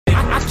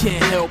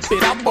can't help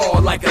it, I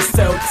ball like a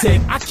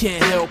Celtic. I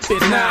can't help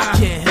it, nah, I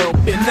can't help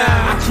it, nah,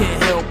 I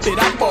can't help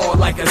it, I ball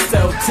like a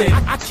Celtic.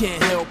 I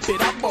can't help it,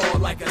 I ball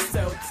like a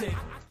Celtic.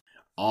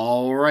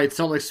 All right,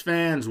 Celtics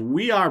fans,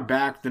 we are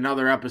back with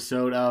another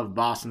episode of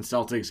Boston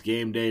Celtics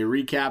Game Day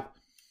Recap.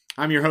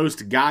 I'm your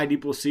host, Guy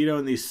DiPlacido,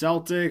 and the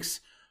Celtics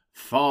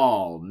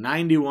fall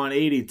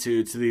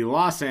 91-82 to the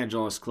Los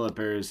Angeles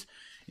Clippers.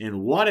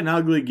 And what an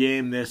ugly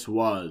game this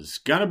was.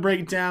 Gonna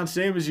break it down,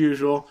 same as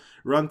usual.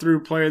 Run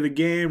through player of the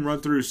game, run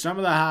through some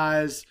of the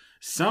highs,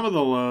 some of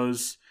the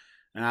lows.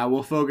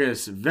 We'll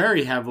focus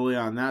very heavily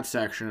on that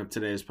section of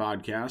today's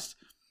podcast.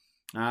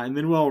 And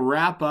then we'll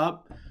wrap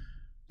up,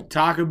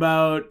 talk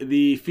about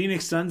the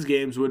Phoenix Suns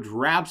games, which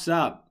wraps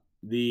up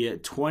the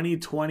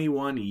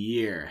 2021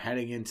 year,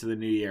 heading into the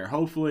new year.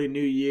 Hopefully,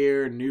 new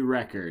year, new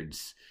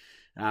records.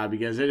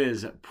 Because it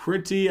is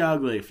pretty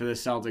ugly for the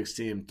Celtics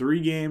team. 3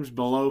 games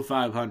below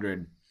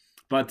 500.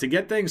 But to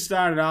get things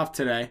started off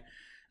today,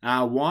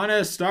 I want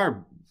to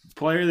start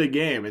player of the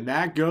game, and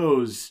that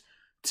goes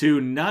to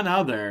none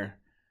other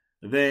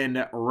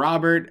than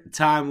Robert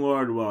Time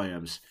Lord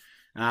Williams.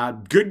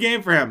 Good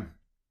game for him.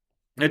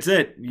 That's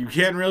it. You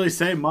can't really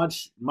say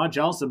much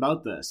else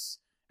about this.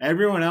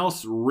 Everyone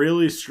else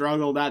really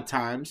struggled at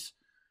times.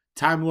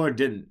 Time Lord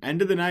didn't.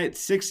 End of the night,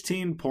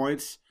 16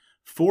 points.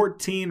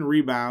 14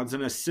 rebounds,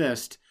 an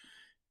assist,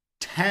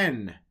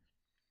 10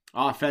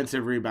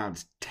 offensive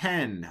rebounds.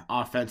 10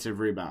 offensive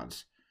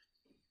rebounds.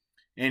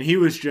 And he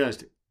was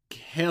just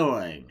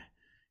killing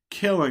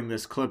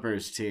this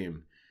Clippers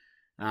team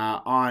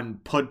on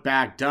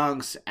putback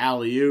dunks,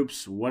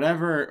 alley-oops,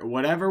 whatever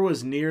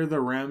was near the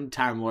rim,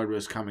 Time Lord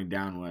was coming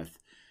down with.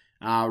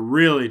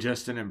 Really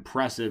just an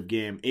impressive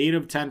game. 8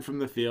 of 10 from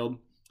the field.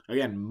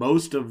 Again,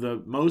 most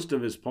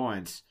of his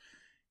points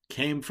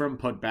came from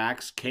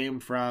putbacks, came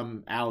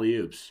from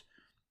alley-oops.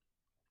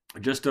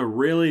 Just a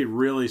really,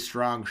 really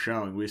strong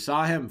showing. We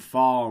saw him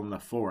fall in the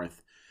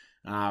fourth,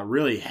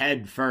 really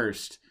head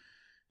first,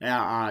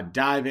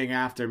 diving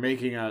after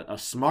making a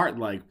smart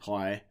leg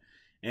play,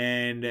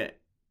 and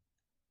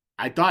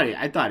I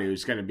thought he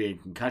was going to be in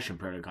concussion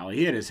protocol.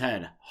 He hit his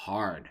head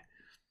hard,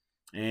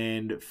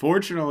 and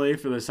fortunately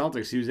for the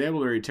Celtics, he was able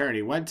to return.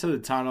 He went to the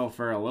tunnel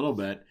for a little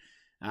bit,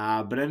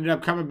 but ended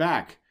up coming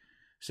back.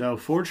 So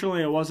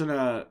fortunately, it wasn't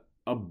a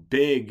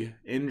big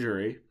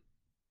injury.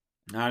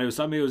 It was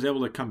something he was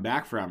able to come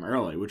back from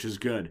early, which is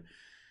good.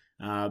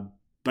 But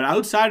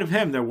outside of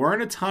him, there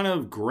weren't a ton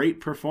of great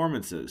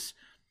performances.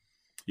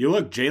 You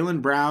look,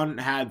 Jaylen Brown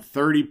had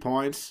 30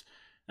 points,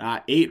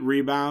 8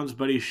 rebounds,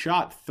 but he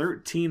shot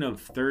 13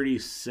 of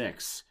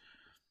 36,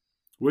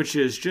 which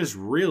is just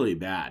really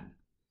bad.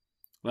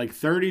 Like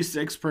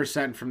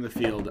 36% from the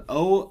field.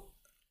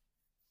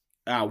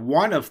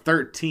 1 of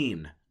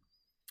 13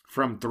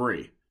 from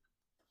 3.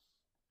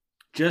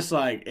 Just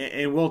like,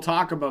 and we'll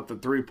talk about the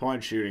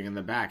 3-point shooting in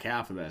the back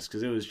half of this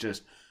because it was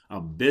just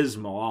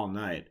abysmal all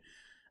night.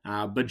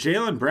 But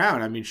Jaylen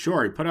Brown, I mean,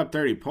 sure, he put up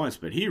 30 points,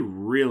 but he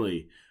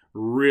really,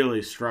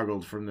 really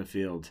struggled from the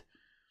field.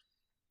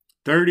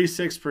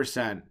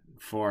 36%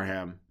 for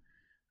him.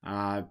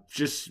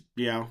 Just,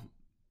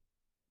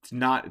 it's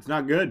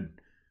not good.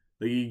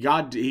 Like he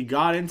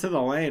got into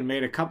the lane,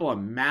 made a couple of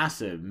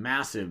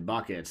massive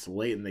buckets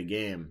late in the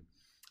game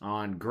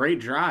on great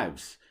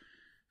drives.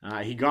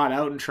 He got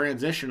out in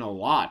transition a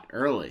lot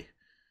early.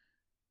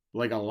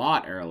 And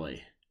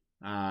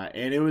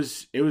it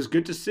was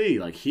good to see.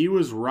 Like he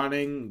was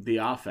running the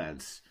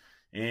offense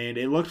and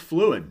it looked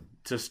fluid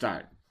to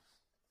start.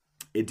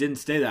 It didn't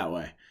stay that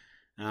way.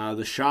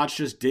 The shots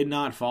just did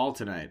not fall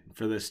tonight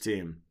for this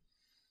team.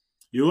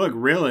 You look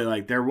really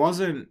like there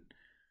wasn't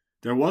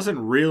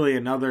really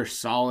another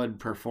solid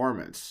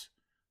performance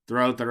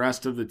throughout the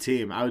rest of the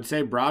team. I would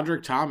say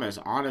Broderick Thomas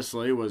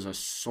honestly was a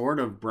sort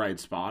of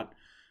bright spot.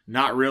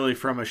 Not really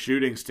from a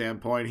shooting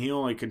standpoint. He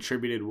only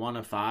contributed 1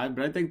 of 5,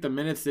 but I think the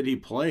minutes that he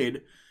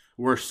played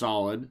were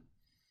solid.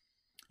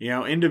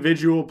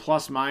 Individual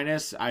plus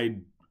minus,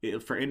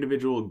 for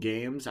individual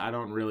games, I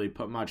don't really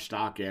put much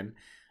stock in.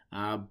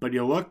 But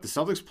you look, the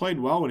Celtics played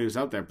well when he was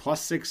out there,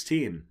 plus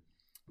 16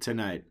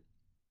 tonight.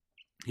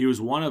 He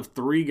was one of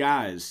 3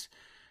 guys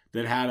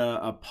that had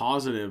a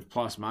positive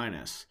plus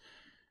minus.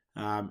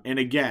 And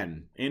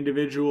again,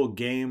 individual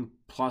game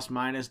plus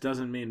minus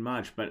doesn't mean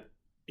much, but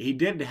he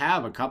did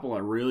have a couple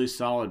of really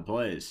solid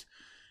plays.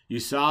 You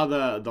saw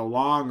the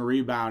long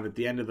rebound at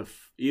the end of the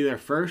either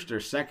first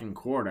or second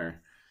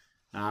quarter.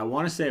 I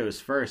want to say it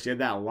was first. He had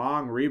that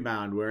long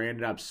rebound where he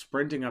ended up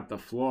sprinting up the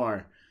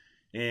floor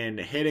and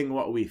hitting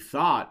what we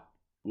thought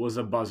was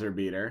a buzzer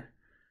beater,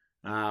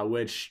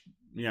 which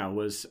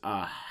was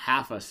a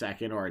half a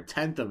second or a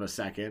tenth of a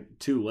second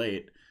too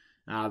late.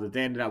 That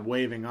they ended up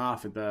waving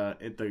off at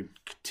the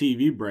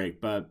TV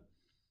break. But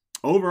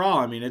overall,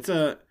 I mean, it's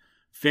a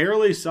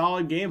fairly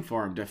solid game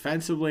for him.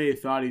 Defensively,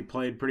 thought he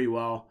played pretty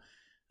well.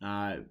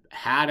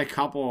 Had a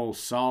couple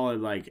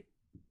solid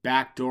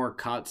backdoor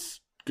cuts,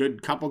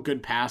 couple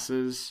good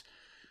passes.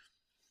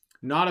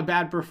 Not a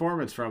bad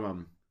performance from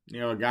him.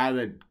 A guy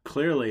that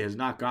clearly has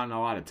not gotten a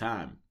lot of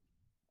time.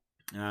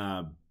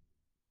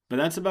 But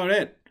that's about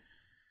it.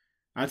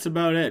 That's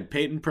about it.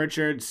 Peyton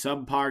Pritchard,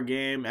 subpar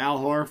game. Al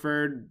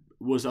Horford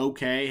was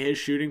okay. His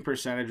shooting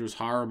percentage was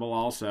horrible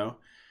also.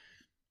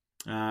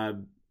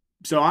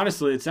 So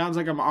honestly, it sounds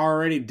like I'm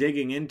already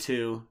digging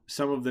into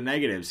some of the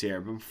negatives here.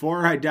 But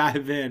before I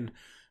dive in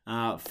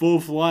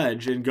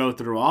full-fledged and go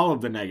through all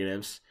of the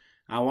negatives,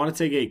 I want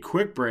to take a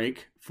quick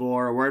break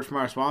for a word from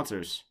our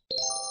sponsors.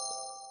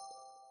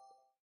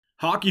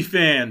 Hockey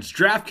fans,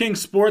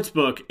 DraftKings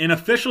Sportsbook, an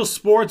official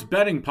sports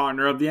betting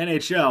partner of the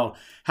NHL,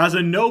 has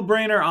a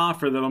no-brainer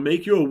offer that'll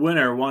make you a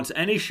winner once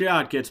any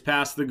shot gets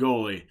past the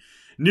goalie.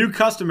 New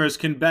customers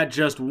can bet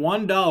just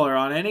 $1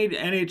 on any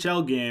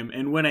NHL game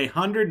and win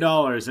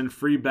 $100 in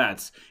free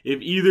bets if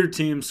either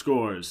team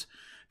scores.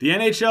 The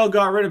NHL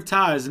got rid of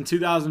ties in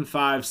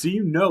 2005, so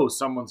you know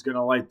someone's going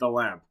to light the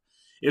lamp.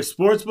 If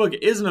Sportsbook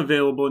isn't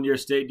available in your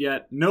state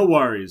yet, no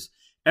worries.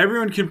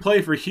 Everyone can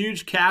play for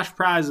huge cash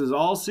prizes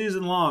all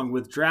season long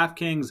with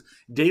DraftKings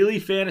daily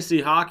fantasy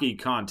hockey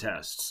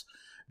contests.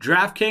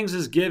 DraftKings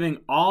is giving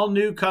all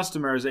new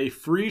customers a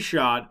free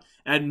shot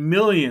at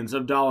millions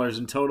of dollars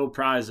in total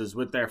prizes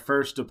with their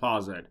first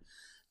deposit.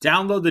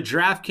 Download the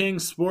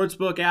DraftKings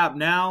Sportsbook app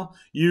now,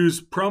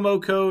 use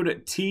promo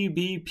code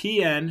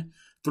TBPN,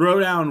 throw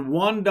down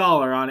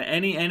 $1 on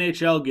any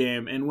NHL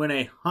game, and win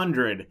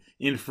 $100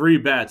 in free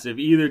bets if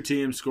either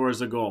team scores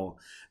a goal.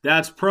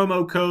 That's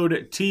promo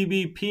code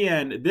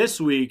TBPN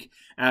this week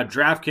at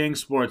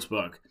DraftKings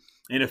Sportsbook,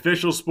 an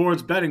official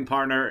sports betting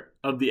partner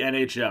of the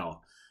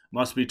NHL.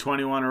 Must be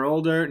 21 or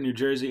older, New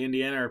Jersey,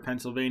 Indiana, or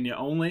Pennsylvania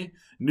only.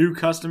 New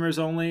customers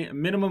only.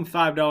 Minimum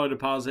 $5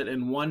 deposit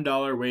and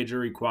 $1 wager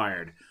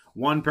required.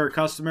 One per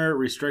customer.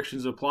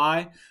 Restrictions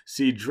apply.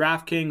 See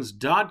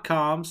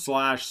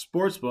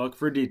DraftKings.com/sportsbook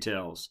for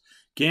details.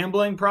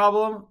 Gambling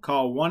problem?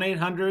 Call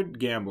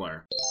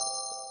 1-800-GAMBLER.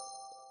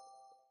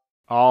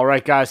 All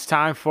right, guys,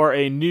 time for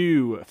a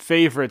new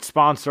favorite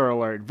sponsor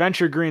alert,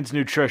 Venture Greens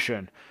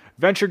Nutrition.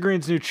 Venture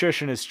Greens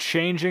Nutrition is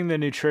changing the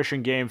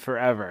nutrition game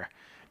forever.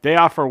 They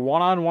offer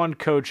one-on-one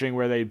coaching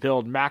where they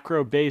build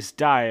macro-based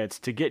diets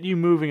to get you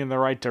moving in the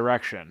right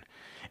direction.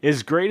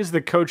 As great as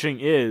the coaching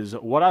is,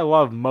 what I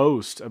love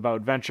most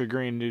about Venture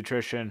Green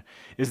Nutrition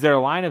is their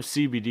line of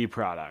CBD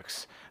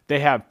products. They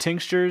have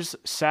tinctures,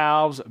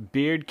 salves,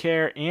 beard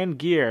care, and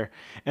gear,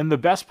 and the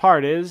best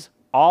part is,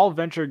 all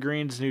Venture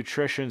Greens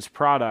Nutrition's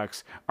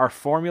products are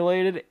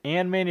formulated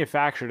and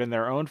manufactured in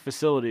their own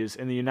facilities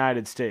in the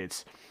United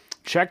States.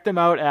 Check them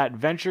out at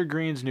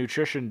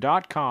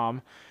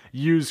venturegreensnutrition.com.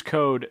 Use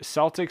code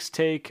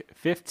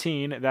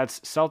CelticsTake15,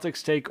 that's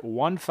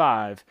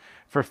CelticsTake15,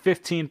 for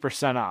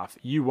 15% off.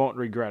 You won't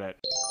regret it.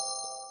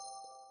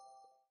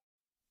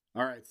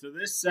 All right, so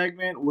this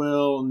segment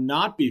will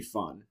not be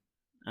fun,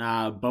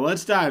 but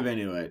let's dive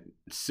into it.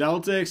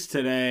 Celtics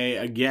today,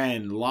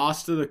 again,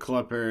 lost to the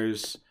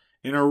Clippers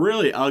in a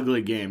really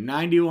ugly game,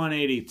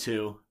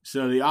 91-82.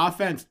 So the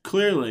offense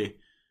clearly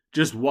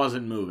just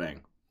wasn't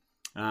moving.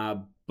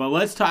 But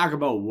let's talk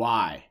about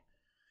why.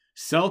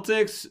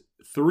 Celtics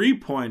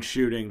three-point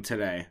shooting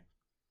today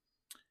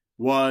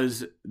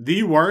was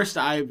the worst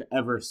I've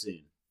ever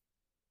seen.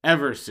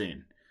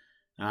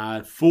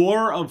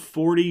 4 of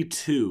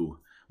 42,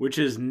 which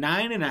is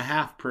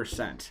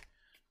 9.5%,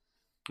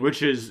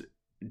 which is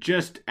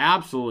just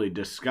absolutely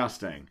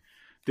disgusting.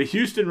 The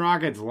Houston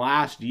Rockets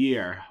last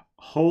year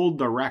hold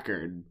the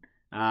record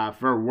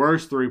for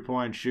worst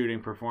three-point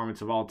shooting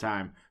performance of all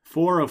time,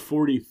 4 of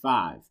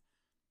 45,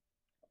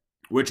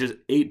 which is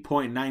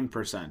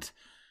 8.9%.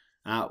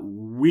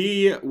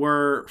 We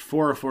were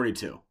 4 of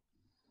 42.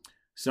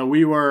 So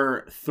we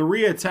were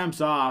 3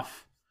 attempts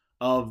off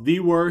of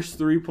the worst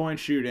three-point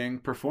shooting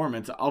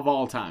performance of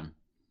all time.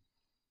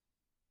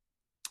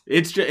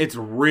 It's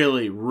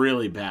really,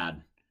 really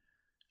bad.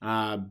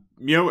 And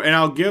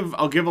I'll give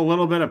a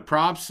little bit of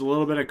props, a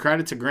little bit of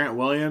credit to Grant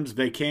Williams.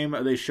 They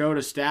showed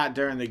a stat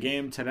during the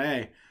game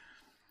today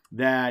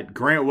that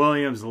Grant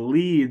Williams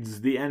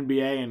leads the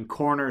NBA in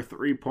corner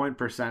three-point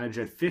percentage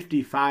at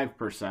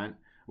 55%,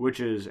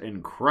 which is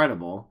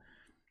incredible.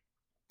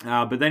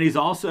 But then he's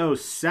also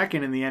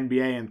second in the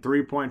NBA in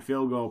three-point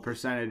field goal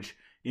percentage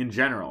in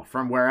general,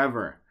 from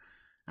wherever,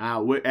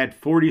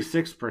 at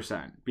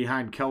 46%,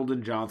 behind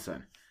Keldon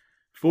Johnson.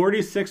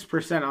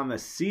 46% on the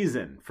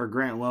season for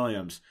Grant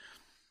Williams.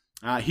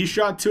 He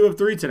shot 2 of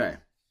 3 today.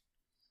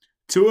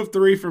 2 of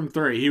 3 from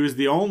 3. He was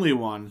the only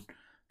one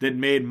that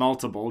made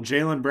multiple.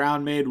 Jaylen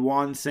Brown made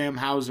 1. Sam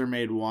Hauser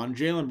made 1.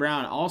 Jaylen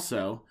Brown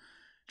also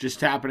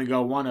just happened to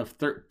go 1 of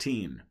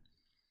 13.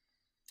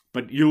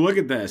 But you look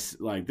at this,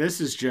 like, this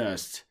is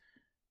just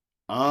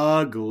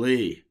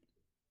ugly.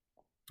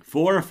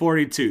 4 of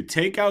 42.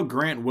 Take out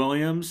Grant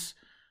Williams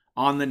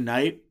on the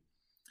night,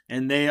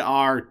 and they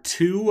are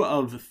 2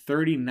 of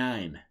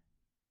 39.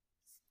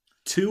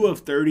 2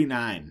 of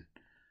 39,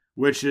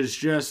 which is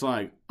just,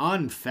 like,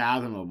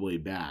 unfathomably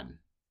bad.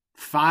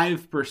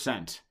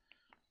 5%.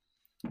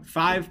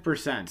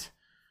 5%.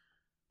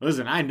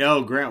 Listen, I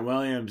know Grant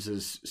Williams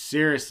has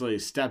seriously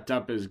stepped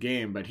up his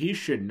game, but he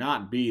should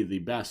not be the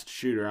best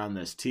shooter on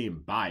this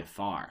team by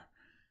far.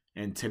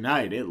 And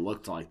tonight, it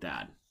looked like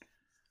that.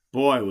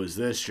 boy, was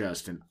this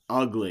just an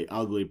ugly,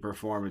 ugly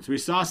performance. We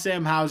saw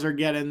Sam Hauser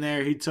get in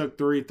there. He took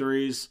 3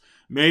 threes,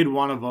 made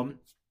one of them,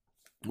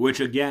 which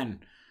again,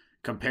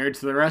 compared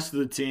to the rest of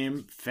the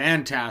team,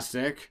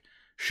 fantastic.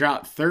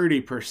 Shot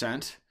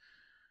 30%.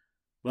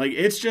 Like,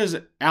 it's just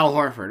Al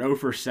Horford, 0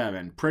 for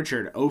 7.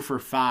 Pritchard, 0 for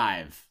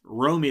 5.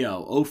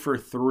 Romeo, 0 for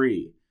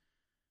 3.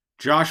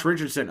 Josh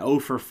Richardson, 0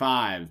 for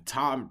 5.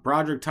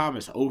 Broderick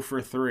Thomas, 0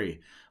 for 3.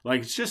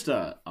 Like, it's just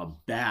a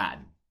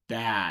bad,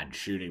 bad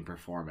shooting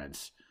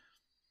performance.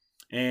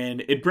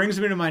 And it brings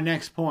me to my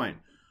next point.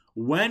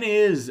 When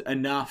is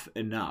enough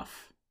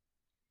enough?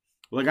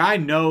 Like, I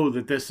know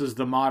that this is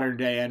the modern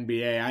day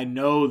NBA. I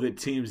know that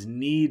teams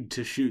need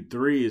to shoot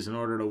threes in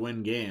order to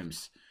win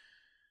games.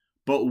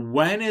 But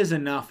when is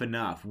enough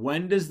enough?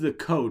 When does the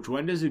coach,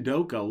 when does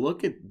Udoka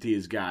look at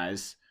these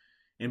guys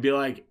and be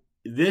like,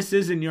 this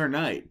isn't your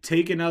night.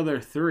 Take another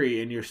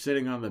 3 and you're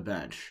sitting on the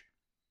bench.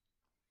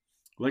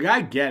 Like,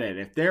 I get it.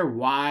 If they're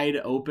wide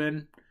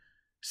open,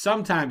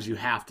 sometimes you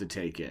have to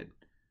take it.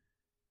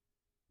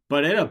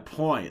 But at a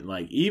point,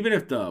 like, even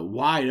if the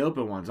wide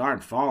open ones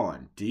aren't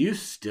falling, do you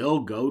still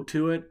go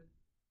to it?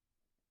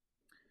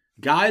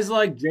 Guys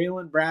like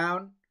Jaylen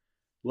Brown,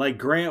 like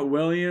Grant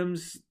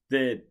Williams,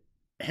 that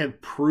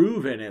have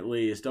proven at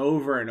least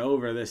over and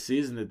over this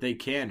season that they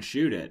can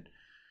shoot it.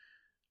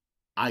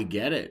 I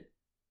get it.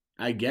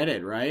 I get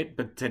it, right?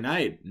 But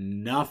tonight,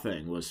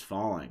 nothing was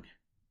falling.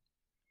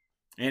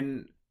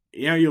 And,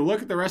 you know, you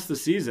look at the rest of the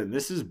season,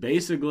 this has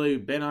basically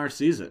been our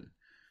season.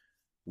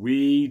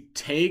 We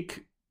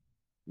take,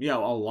 you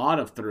know, a lot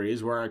of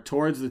threes. We're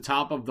towards the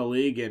top of the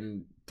league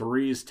in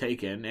threes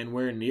taken, and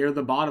we're near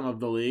the bottom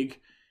of the league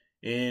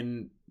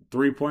in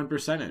 3-point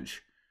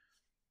percentage.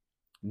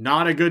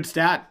 Not a good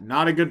stat,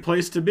 not a good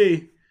place to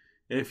be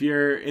if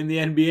you're in the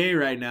NBA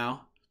right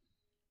now.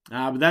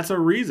 But that's a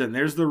reason.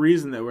 There's the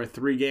reason that we're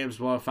 3 games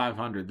below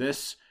 500.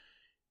 This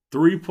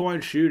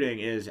 3-point shooting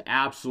is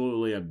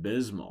absolutely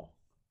abysmal.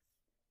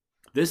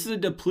 This is a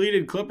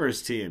depleted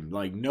Clippers team.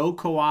 Like, no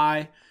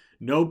Kawhi,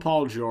 no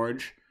Paul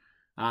George.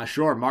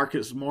 Sure,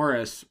 Marcus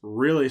Morris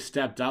really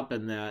stepped up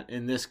in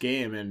this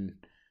game and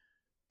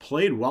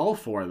played well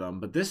for them.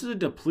 But this is a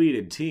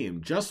depleted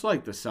team, just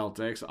like the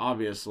Celtics,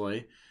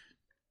 obviously.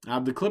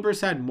 The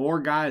Clippers had more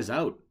guys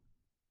out.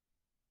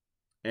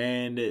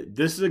 And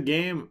this is a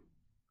game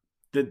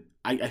that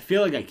I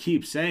feel like I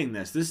keep saying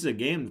this. This is a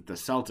game that the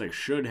Celtics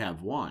should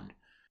have won.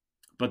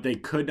 But they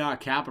could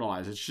not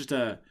capitalize.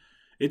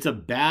 It's a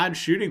bad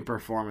shooting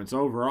performance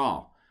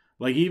overall.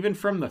 Like, even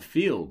from the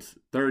field,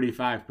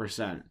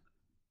 35%.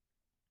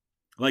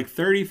 Like,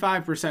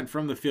 35%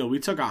 from the field. We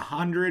took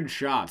 100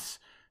 shots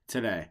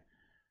today.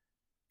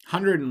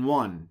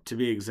 101 to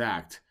be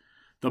exact.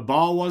 The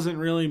ball wasn't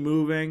really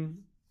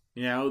moving.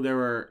 You know, there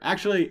were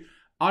actually,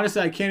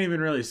 honestly, I can't even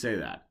really say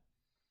that.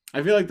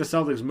 I feel like the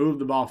Celtics moved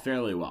the ball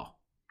fairly well.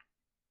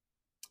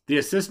 The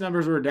assist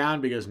numbers were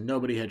down because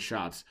nobody had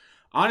shots.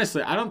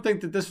 Honestly, I don't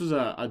think that this was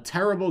a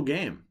terrible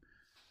game.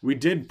 We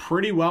did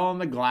pretty well on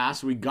the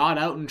glass. We got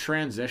out in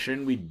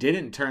transition. We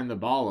didn't turn the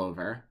ball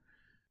over.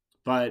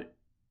 But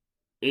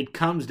it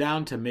comes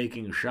down to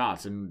making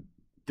shots, and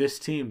this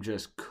team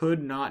just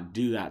could not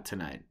do that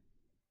tonight.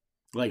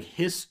 Like,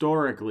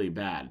 historically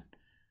bad.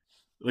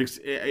 Like,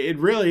 it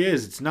really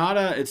is. It's not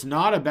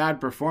a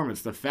bad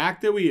performance. The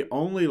fact that we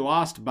only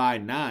lost by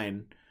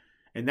 9,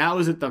 and that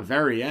was at the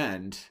very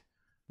end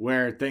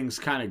where things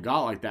kind of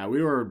got like that.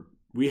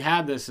 We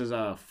had this as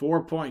a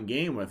 4-point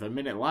game with a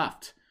minute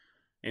left,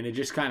 and it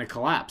just kind of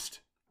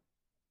collapsed,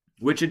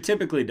 which it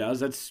typically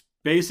does. That's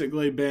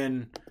basically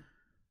been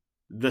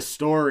the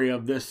story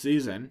of this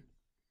season.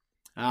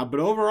 But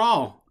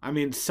overall, I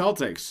mean,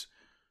 Celtics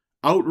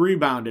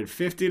out-rebounded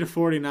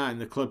 50-49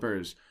 the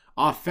Clippers.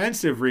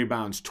 Offensive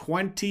rebounds,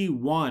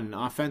 21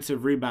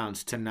 offensive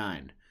rebounds to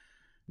 9.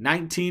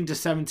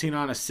 19-17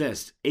 on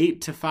assists,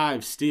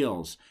 8-5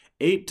 steals,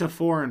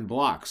 8-4 in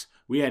blocks.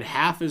 We had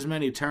half as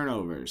many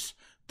turnovers,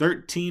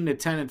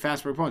 13-10 in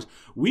fast break points.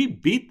 We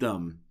beat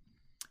them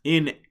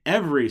in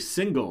every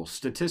single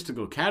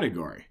statistical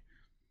category.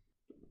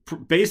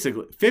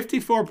 Basically,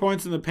 54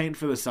 points in the paint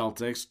for the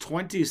Celtics,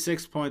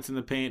 26 points in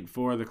the paint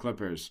for the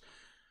Clippers.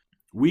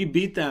 We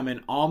beat them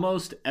in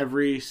almost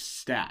every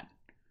stat.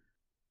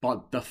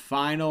 But the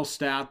final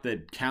stat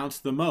that counts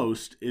the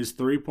most is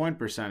 3-point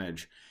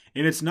percentage.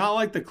 And it's not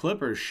like the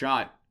Clippers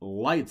shot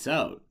lights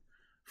out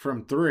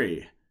from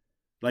 3.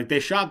 Like, they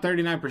shot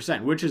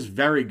 39%, which is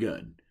very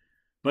good.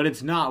 But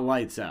it's not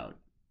lights out.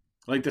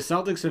 Like, the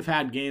Celtics have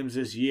had games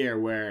this year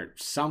where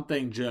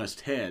something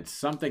just hits,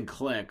 something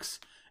clicks,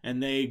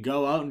 and they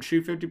go out and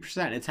shoot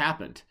 50%. It's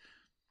happened.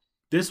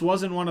 This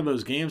wasn't one of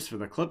those games for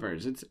the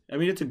Clippers. It's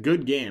a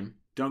good game.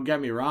 Don't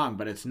get me wrong,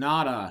 but it's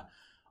not a,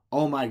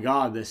 oh my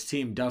God, this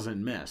team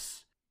doesn't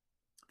miss.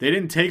 They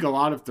didn't take a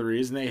lot of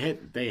threes, and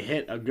they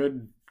hit a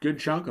good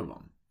chunk of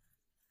them.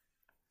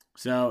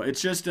 So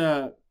it's just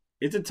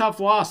it's a tough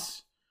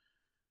loss.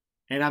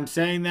 And I'm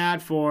saying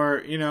that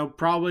for,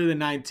 probably the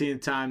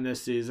 19th time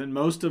this season.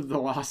 Most of the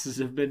losses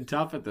have been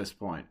tough at this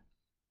point.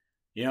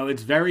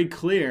 It's very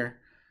clear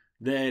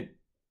that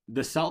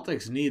the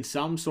Celtics need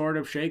some sort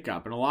of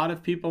shakeup. And a lot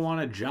of people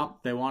want to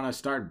jump. They want to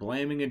start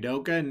blaming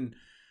Udoka, and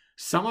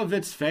some of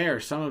it's fair,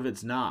 some of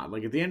it's not.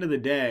 Like, at the end of the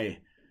day,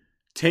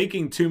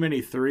 taking too many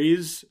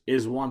threes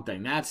is one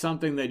thing. That's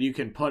something that you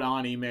can put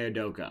on Ime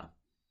Udoka.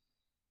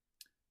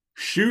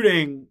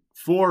 Shooting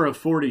 4 of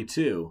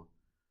 42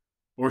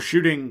 or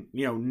shooting,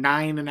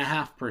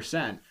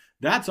 9.5%,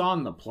 that's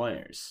on the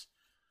players.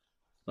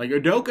 Like,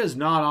 Udoka's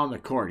not on the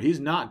court. He's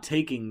not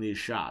taking these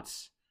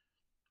shots.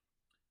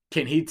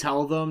 Can he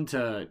tell them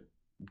to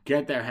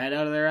get their head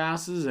out of their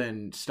asses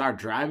and start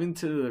driving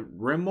to the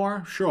rim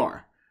more?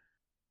 Sure.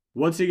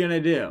 What's he going to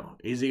do?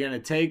 Is he going to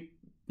take,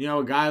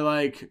 a guy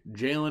like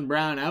Jaylen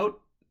Brown out,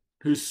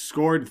 who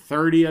scored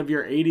 30 of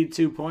your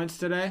 82 points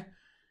today?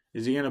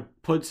 Is he going to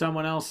put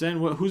someone else in?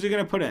 Who's he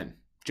going to put in?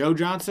 Joe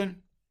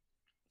Johnson?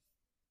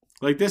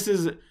 Like, this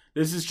is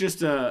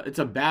just it's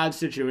a bad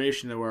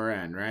situation that we're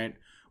in, right?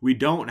 We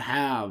don't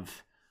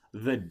have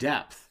the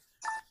depth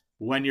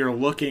when you're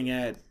looking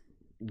at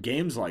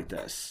games like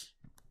this.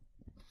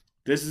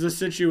 This is a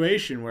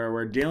situation where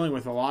we're dealing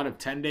with a lot of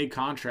 10-day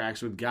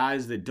contracts with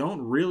guys that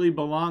don't really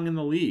belong in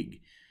the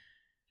league.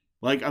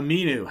 Like,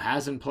 Aminu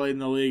hasn't played in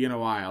the league in a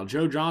while.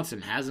 Joe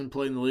Johnson hasn't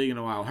played in the league in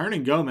a while.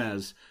 Hernan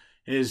Gomez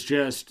has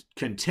just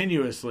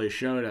continuously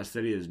showed us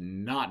that he is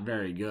not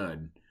very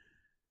good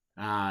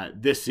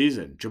this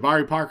season.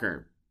 Jabari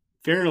Parker,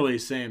 fairly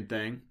same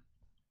thing.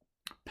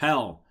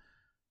 Pell,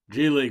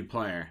 G League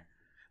player.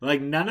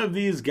 Like, none of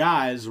these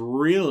guys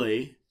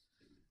really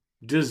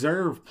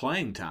deserve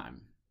playing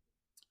time.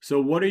 So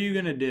what are you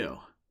going to do?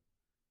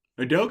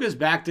 Udoka's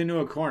backed into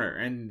a corner,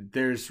 and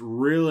there's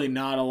really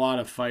not a lot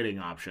of fighting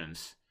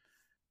options.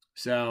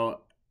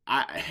 So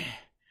I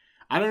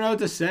don't know what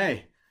to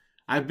say.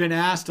 I've been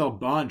asked a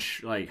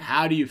bunch, like,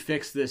 how do you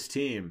fix this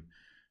team?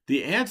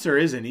 The answer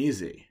isn't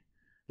easy.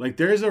 Like,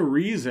 there's a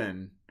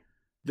reason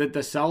that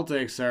the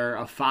Celtics are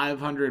a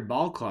 500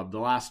 ball club the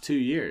last 2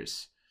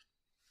 years.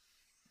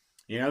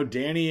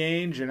 Danny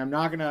Ainge, and I'm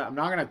not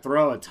gonna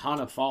throw a ton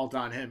of fault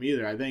on him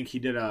either. I think he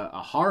did a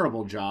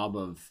horrible job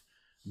of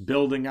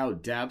building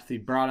out depth. He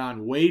brought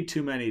on way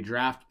too many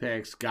draft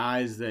picks,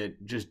 guys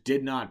that just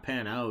did not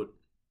pan out.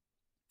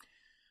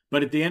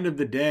 But at the end of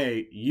the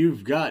day,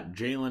 you've got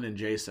Jaylen and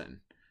Jason.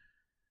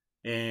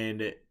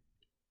 And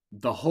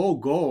the whole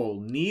goal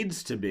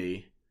needs to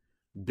be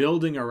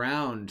building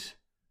around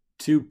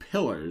two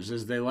pillars,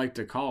 as they like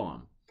to call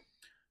them.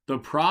 The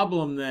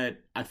problem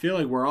that I feel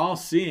like we're all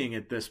seeing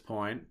at this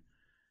point,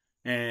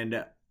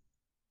 and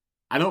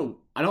I don't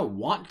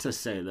want to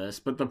say this,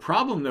 but the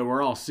problem that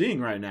we're all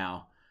seeing right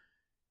now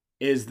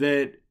is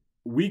that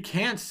we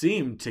can't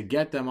seem to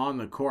get them on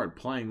the court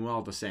playing well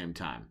at the same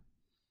time.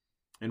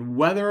 And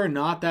whether or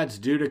not that's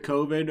due to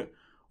COVID,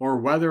 or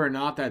whether or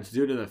not that's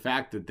due to the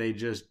fact that they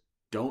just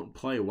don't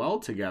play well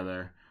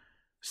together,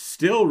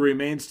 still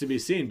remains to be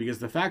seen, because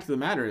the fact of the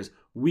matter is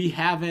we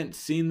haven't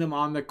seen them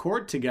on the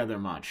court together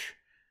much.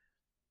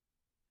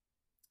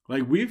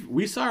 Like,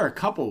 we saw a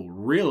couple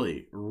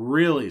really,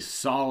 really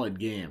solid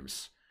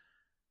games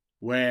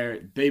where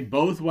they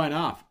both went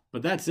off,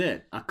 but that's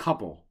it. A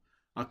couple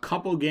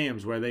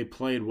games where they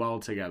played well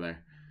together.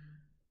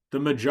 The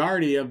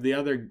majority of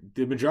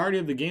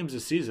the games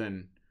this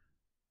season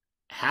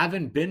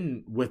haven't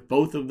been with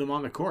both of them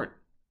on the court.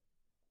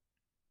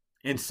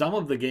 And some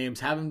of the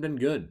games haven't been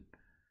good.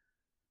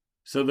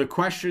 So the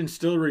question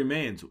still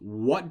remains,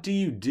 what do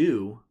you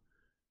do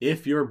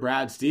if you're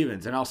Brad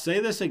Stevens? And I'll say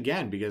this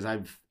again because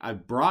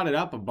I've brought it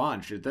up a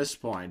bunch at this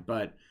point,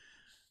 but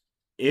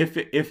if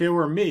it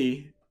were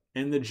me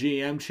in the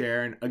GM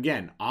chair, and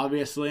again,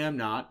 obviously I'm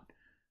not.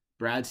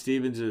 Brad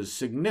Stevens is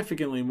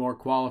significantly more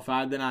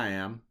qualified than I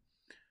am.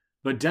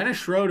 But Dennis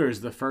Schroeder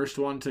is the first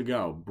one to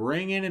go.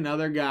 Bring in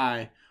another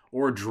guy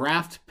or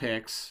draft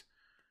picks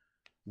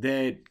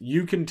that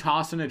you can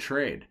toss in a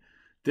trade.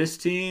 This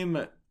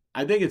team,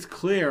 I think it's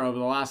clear over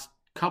the last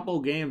couple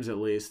games at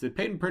least, that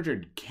Peyton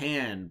Pritchard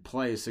can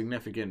play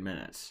significant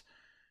minutes.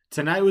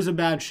 Tonight was a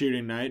bad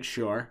shooting night,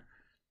 sure.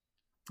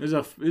 It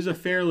was a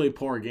fairly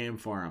poor game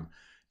for him.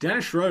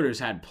 Dennis Schroeder's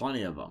had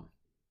plenty of them.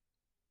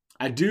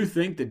 I do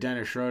think that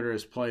Dennis Schroeder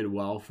has played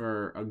well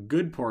for a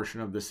good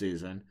portion of the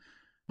season,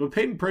 but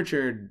Peyton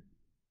Pritchard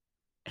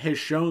has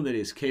shown that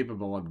he's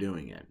capable of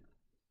doing it.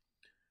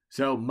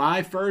 So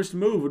my first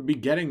move would be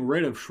getting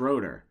rid of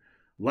Schroeder.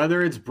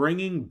 Whether it's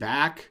bringing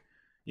back,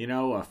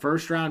 a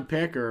first-round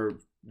pick or,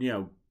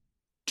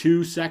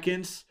 2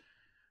 seconds,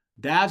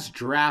 that's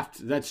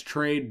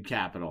trade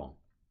capital,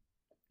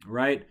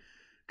 right?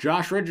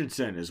 Josh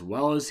Richardson, as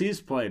well as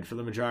he's played for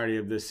the majority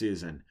of this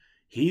season,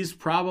 he's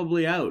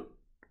probably out.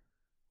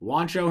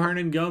 Juancho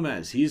Hernan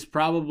Gomez, he's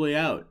probably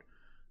out.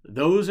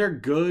 Those are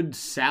good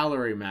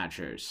salary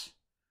matchers.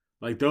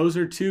 Like, those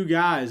are two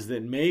guys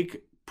that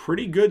make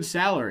pretty good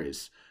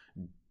salaries.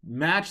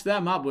 Match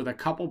them up with a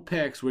couple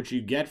picks, which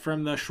you get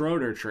from the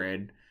Schroeder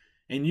trade,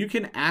 and you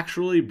can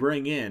actually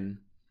bring in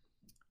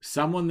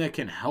someone that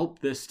can help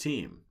this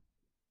team.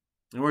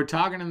 And we're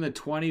talking in the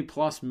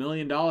 $20+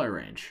 million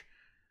range.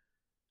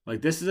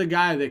 Like, this is a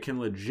guy that can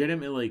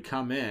legitimately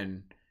come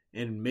in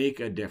and make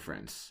a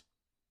difference.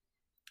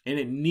 And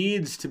it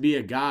needs to be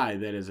a guy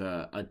that is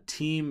a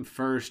team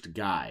first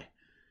guy.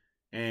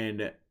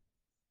 And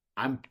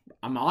I'm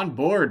on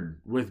board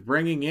with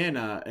bringing in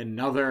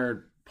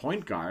another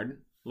point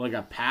guard, like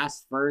a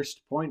pass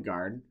first point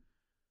guard,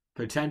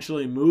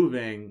 potentially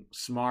moving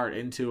Smart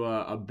into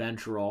a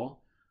bench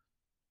role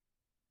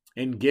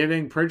and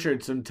giving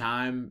Pritchard some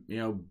time,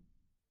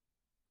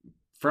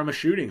 from a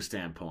shooting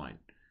standpoint.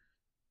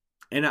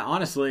 And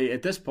honestly,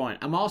 at this point,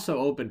 I'm also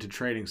open to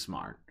trading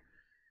Smart.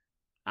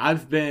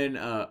 I've been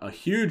a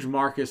huge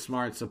Marcus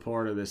Smart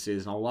supporter this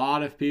season. A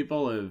lot of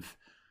people have,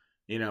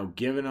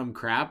 given him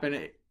crap,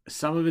 and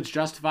some of it's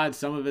justified,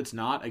 some of it's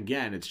not.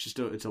 Again,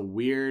 it's a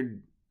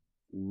weird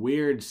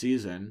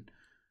season.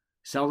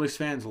 Celtics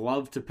fans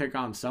love to pick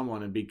on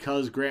someone, and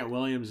because Grant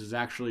Williams is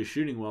actually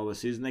shooting well this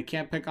season, they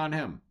can't pick on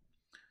him.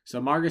 So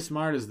Marcus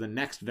Smart is the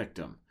next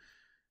victim.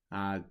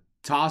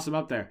 Toss him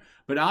up there.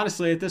 But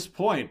honestly, at this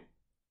point,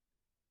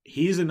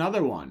 he's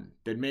another one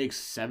that makes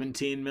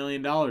 $17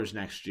 million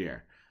next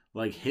year.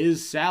 Like,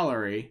 his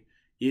salary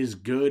is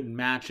good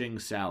matching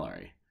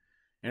salary.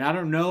 And I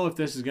don't know if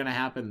this is going to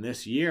happen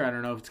this year. I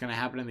don't know if it's going to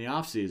happen in the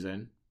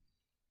offseason.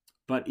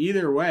 But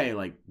either way,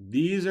 like,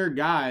 these are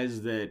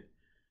guys that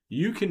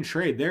you can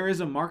trade. There is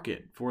a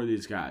market for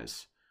these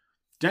guys.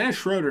 Dennis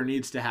Schroeder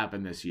needs to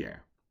happen this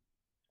year.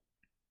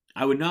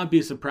 I would not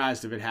be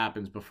surprised if it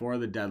happens before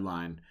the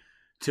deadline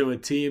to a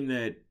team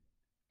that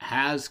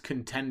has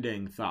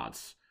contending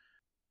thoughts.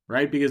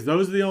 Right? Because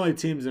those are the only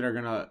teams that are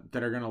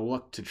gonna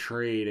look to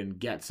trade and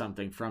get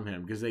something from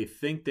him because they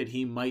think that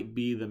he might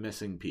be the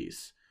missing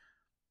piece.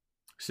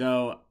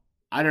 So,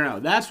 I don't know.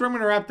 That's where I'm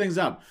going to wrap things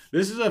up.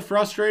 This is a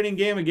frustrating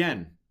game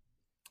again.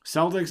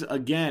 Celtics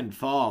again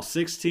fall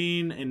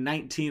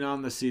 16-19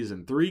 on the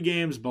season. 3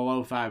 games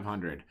below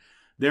 500.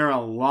 There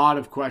are a lot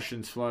of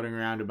questions floating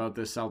around about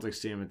this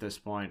Celtics team at this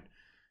point.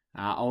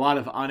 A lot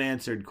of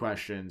unanswered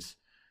questions.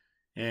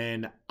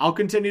 And I'll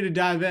continue to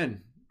dive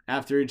in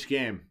after each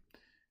game.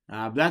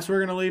 That's where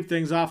we're going to leave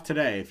things off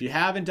today. If you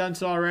haven't done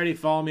so already,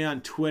 follow me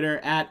on Twitter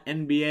at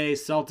NBA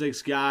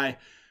Celtics Guy.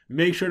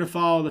 Make sure to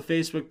follow the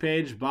Facebook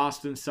page,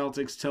 Boston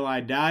Celtics Till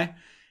I Die.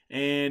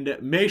 And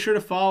make sure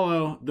to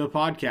follow the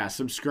podcast.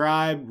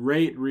 Subscribe,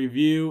 rate,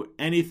 review.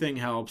 Anything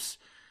helps.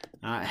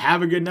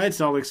 Have a good night,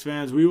 Celtics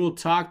fans. We will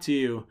talk to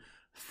you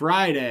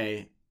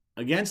Friday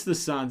against the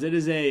Suns. It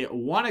is a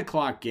 1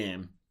 o'clock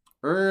game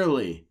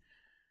early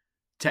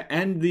to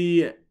end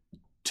the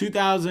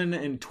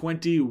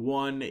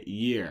 2021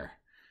 year.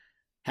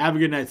 Have a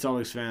good night,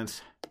 Celtics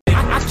fans.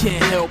 I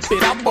can't help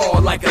it, I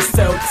ball like a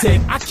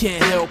Celtic. I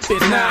can't help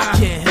it, I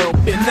can't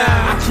help it,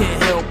 I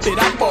can't help it,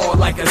 I ball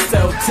like a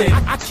Celtic.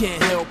 I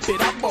can't help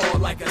it, I ball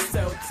like a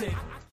Celtic.